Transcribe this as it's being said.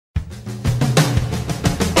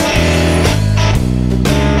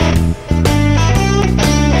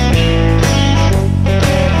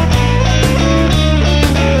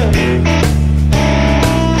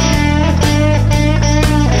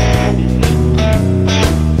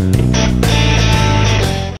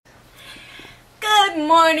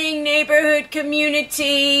good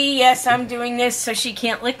community. Yes, I'm doing this so she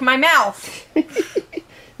can't lick my mouth.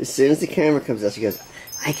 As soon as the camera comes out, she goes,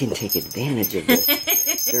 I can take advantage of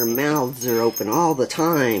this. Their mouths are open all the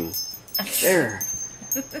time. There.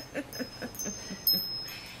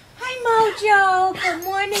 Hi, Mojo. Good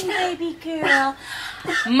morning, baby girl.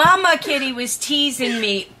 Mama Kitty was teasing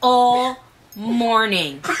me all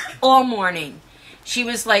morning. All morning. She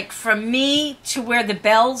was like, from me to where the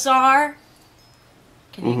bells are.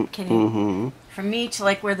 Can you? From me to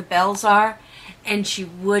like where the bells are. And she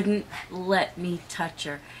wouldn't let me touch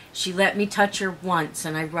her. She let me touch her once,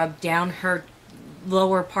 and I rubbed down her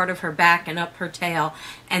lower part of her back and up her tail,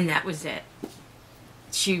 and that was it.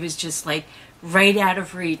 She was just like right out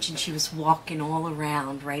of reach, and she was walking all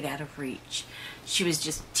around right out of reach. She was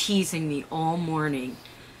just teasing me all morning.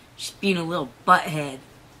 She's being a little butthead.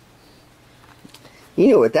 You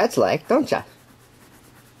know what that's like, don't ya?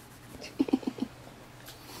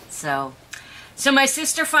 So my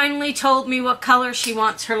sister finally told me what color she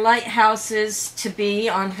wants her lighthouses to be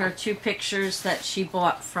on her 2 pictures that she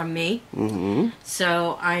bought from me.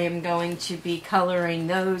 So I am going to be coloring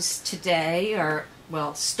those today, or,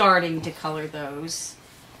 well, starting to color those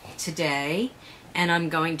today. And I'm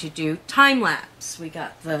going to do time-lapse. We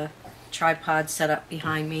got the tripod set up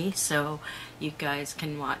behind me, so you guys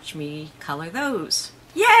can watch me color those.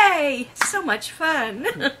 Yay! So much fun!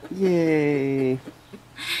 Yay!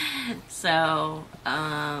 So,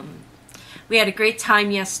 we had a great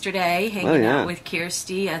time yesterday hanging out with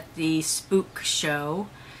Kirsty at the Spook Show.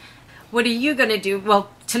 What are you going to do?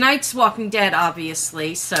 Well, tonight's Walking Dead,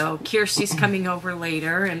 obviously, so Kirsty's coming over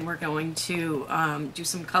later, and we're going to do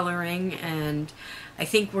some coloring, and I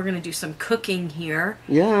think we're going to do some cooking here.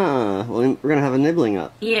 Yeah, well, we're going to have a nibbling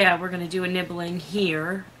up. Yeah, we're going to do a nibbling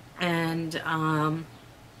here, and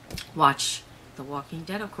watch The Walking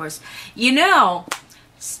Dead, of course. You know,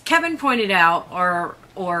 Kevin pointed out,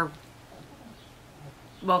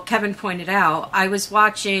 Kevin pointed out, I was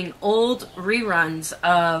watching old reruns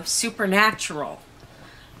of Supernatural,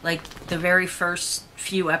 like the very first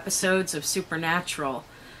few episodes of Supernatural,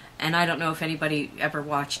 and I don't know if anybody ever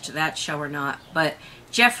watched that show or not, but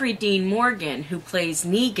Jeffrey Dean Morgan, who plays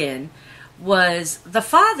Negan, was the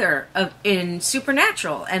father in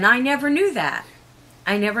Supernatural, and I never knew that.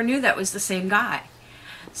 I never knew that was the same guy.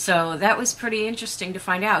 So that was pretty interesting to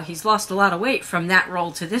find out. He's lost a lot of weight from that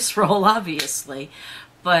role to this role, obviously.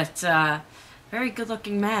 But very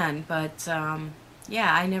good-looking man. But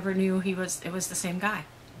yeah, I never knew it was the same guy.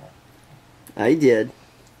 I did.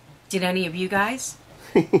 Did any of you guys?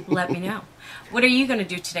 Let me know. What are you going to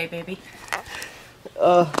do today, baby?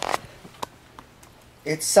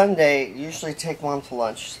 It's Sunday. Usually take Mom to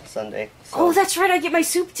lunch Sunday. So. Oh, that's right. I get my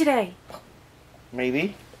soup today.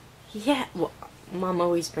 Maybe? Yeah. Well, Mom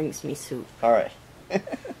always brings me soup. All right.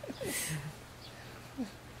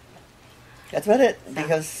 That's about it,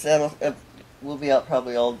 because we'll be out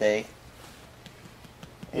probably all day.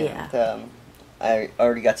 And, yeah. I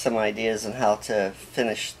already got some ideas on how to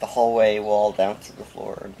finish the hallway wall down to the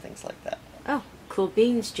floor and things like that. Oh, cool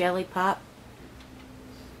beans, jelly pop.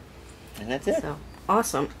 And that's it. So,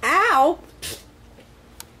 awesome. Ow!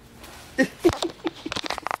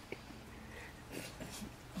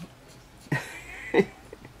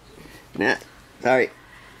 Nah, sorry.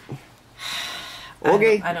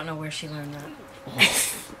 Okay. I don't know where she learned that.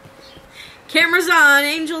 Camera's on.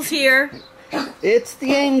 Angel's here. It's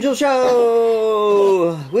the Angel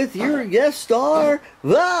Show with your guest star,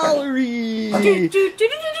 Valerie.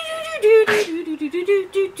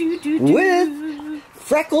 With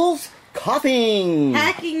Freckles coughing.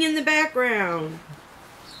 Hacking in the background.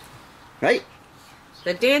 Right?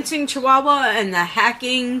 The dancing chihuahua and the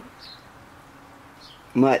hacking...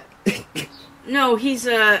 Mutt. No, he's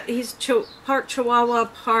part chihuahua,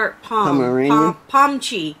 part Pomeranian?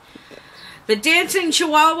 Pomchi. The dancing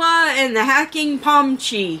chihuahua and the hacking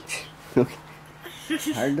Pomchi. Okay.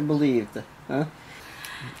 Hard to believe, huh?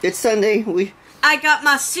 It's Sunday. I got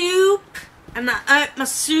my soup, and I ate my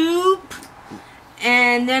soup,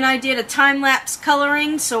 and then I did a time-lapse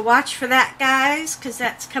coloring, so watch for that, guys, because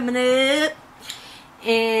that's coming up.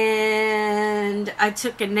 And I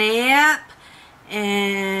took a nap.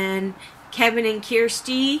 And Kevin and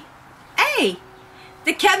Kirsty, hey,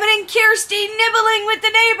 the Kevin and Kirsty Nibbling with the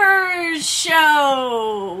Neighbors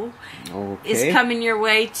show is coming your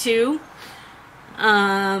way too.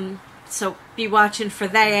 So be watching for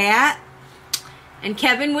that. And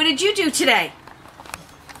Kevin, what did you do today?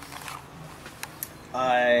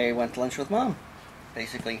 I went to lunch with Mom,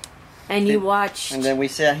 basically. And you watched... And then we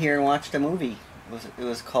sat here and watched a movie. It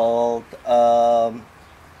was called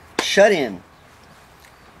Shut In.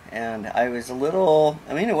 and I was a little,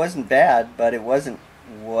 I mean, it wasn't bad, but it wasn't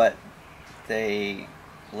what they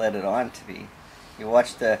led it on to be. You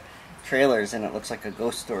watch the trailers and it looks like a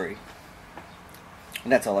ghost story.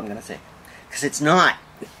 And that's all I'm going to say. Because it's not.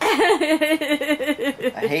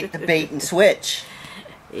 I hate the bait and switch.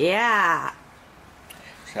 Yeah.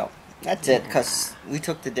 So, that's it, because we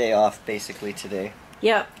took the day off basically today.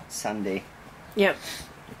 Yep. Sunday. Yep.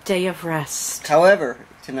 Day of rest. However,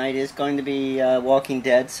 tonight is going to be Walking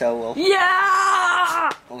Dead, so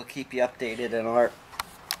we'll keep you updated on our...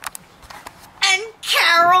 And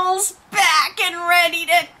Carol's back and ready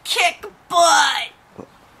to kick butt.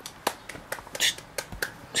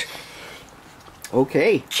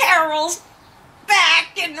 Okay. Carol's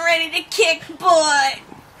back and ready to kick butt.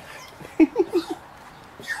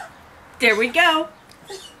 There we go.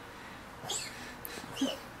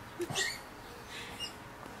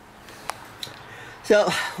 So,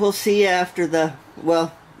 we'll see you after the...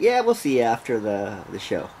 Well, yeah, we'll see you after the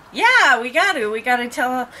show. Yeah, we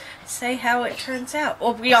gotta say how it turns out.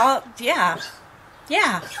 Well, we gotta.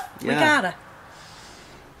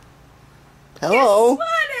 Hello. Guess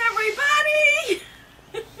what, everybody?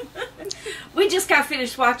 We just got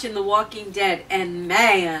finished watching The Walking Dead, and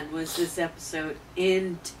man, was this episode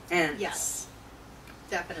intense. Yes,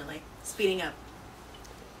 definitely. Speeding up.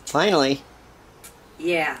 Finally.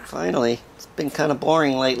 Yeah. Finally. It's been kind of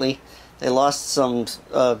boring lately. They lost some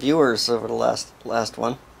viewers over the last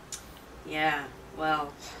one. Yeah.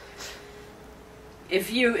 Well,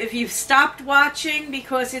 if you've stopped watching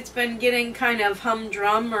because it's been getting kind of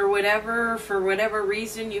humdrum or whatever, for whatever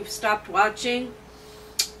reason you've stopped watching,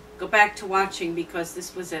 go back to watching, because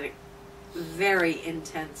this was a very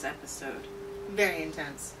intense episode. Very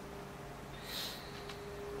intense.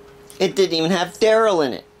 It didn't even have Daryl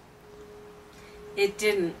in it. It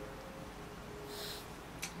didn't.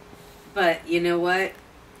 But you know what?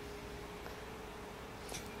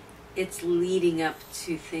 It's leading up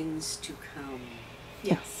to things to come.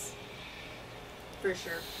 Yes. For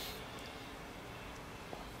sure.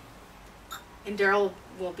 And Daryl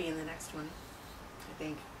will be in the next one, I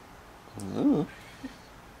think. Ooh.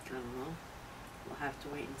 I don't know. We'll have to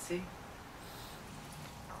wait and see.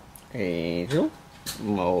 Angel.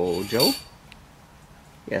 Mojo.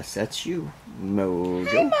 Yes, that's you. Mojo.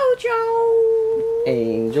 Hi, Mojo!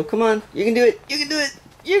 Angel, come on. You can do it. You can do it.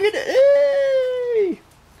 You can do it. Hey!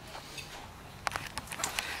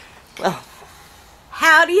 Well.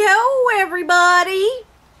 Howdy ho, everybody!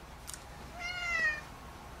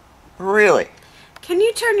 Really? Can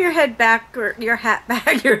you turn your head back, your hat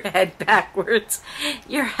backwards,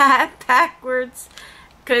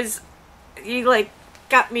 because you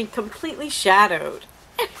got me completely shadowed.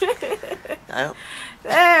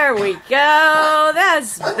 There we go.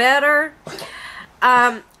 That's better.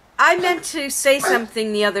 I meant to say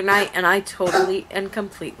something the other night, and I totally and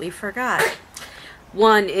completely forgot.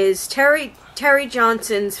 One is Terry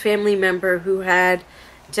Johnson's family member who had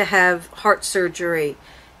to have heart surgery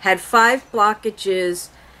had 5 blockages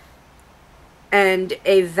and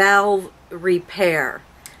a valve repair.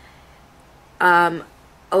 A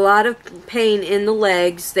lot of pain in the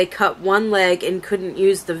legs. They cut one leg and couldn't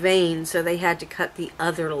use the vein, so they had to cut the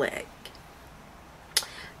other leg.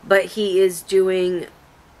 But he is doing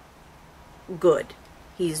good.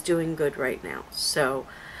 He's doing good right now. So,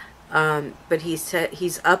 but he said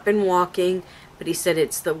he's up and walking, but he said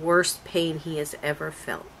it's the worst pain he has ever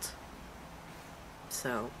felt.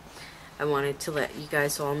 So, I wanted to let you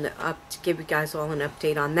guys all give you guys all an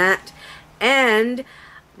update on that. And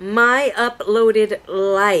my uploaded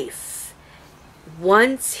life,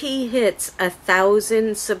 once he hits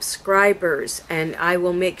 1,000 subscribers, and I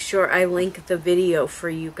will make sure I link the video for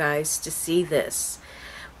you guys to see this.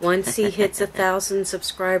 Once he hits 1,000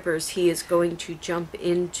 subscribers, he is going to jump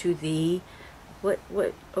into the, what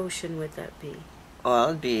ocean would that be?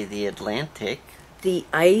 Well, it'd be the Atlantic. The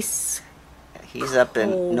ice. He's up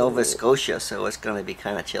in Nova Scotia, so it's going to be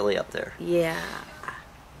kind of chilly up there. Yeah.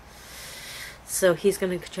 So he's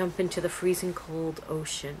going to jump into the freezing cold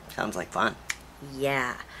ocean. Sounds like fun.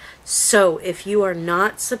 Yeah. So if you are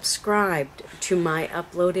not subscribed to my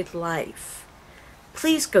uploaded life,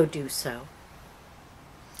 please go do so.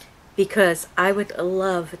 Because I would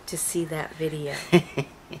love to see that video.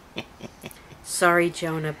 Sorry,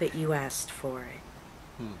 Jonah, but you asked for it.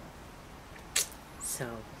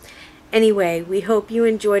 So, anyway, we hope you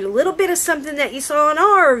enjoyed a little bit of something that you saw in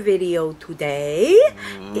our video today.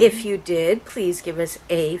 If you did, please give us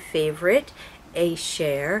a favorite, a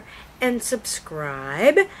share, and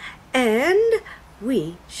subscribe. And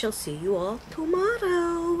we shall see you all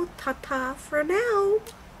tomorrow. Ta-ta for now.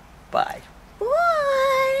 Bye.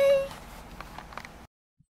 Bye.